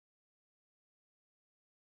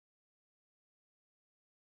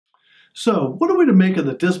So, what are we to make of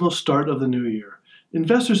the dismal start of the new year?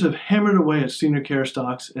 Investors have hammered away at senior care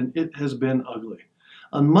stocks, and it has been ugly.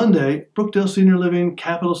 On Monday, Brookdale Senior Living,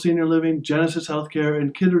 Capital Senior Living, Genesis Healthcare,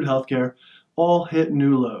 and Kindred Healthcare all hit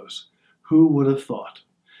new lows. Who would have thought?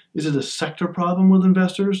 Is it a sector problem with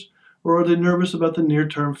investors, or are they nervous about the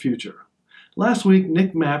near-term future? Last week,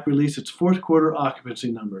 Nick Mapp released its fourth quarter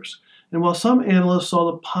occupancy numbers, and while some analysts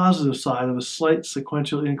saw the positive side of a slight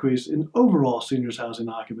sequential increase in overall seniors housing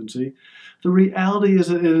occupancy, the reality is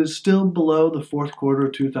that it is still below the fourth quarter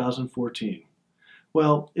of 2014.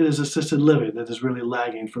 Well, it is assisted living that is really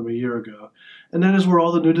lagging from a year ago, and that is where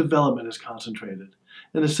all the new development is concentrated.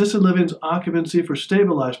 And assisted living's occupancy for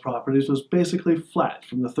stabilized properties was basically flat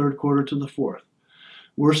from the third quarter to the fourth.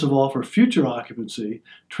 Worst of all, for future occupancy,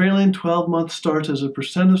 trailing 12-month starts as a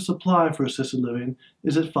percent of supply for assisted living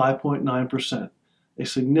is at 5.9%, a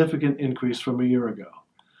significant increase from a year ago.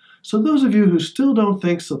 So those of you who still don't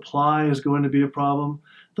think supply is going to be a problem,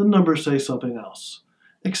 the numbers say something else,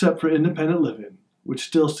 except for independent living, which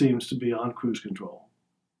still seems to be on cruise control.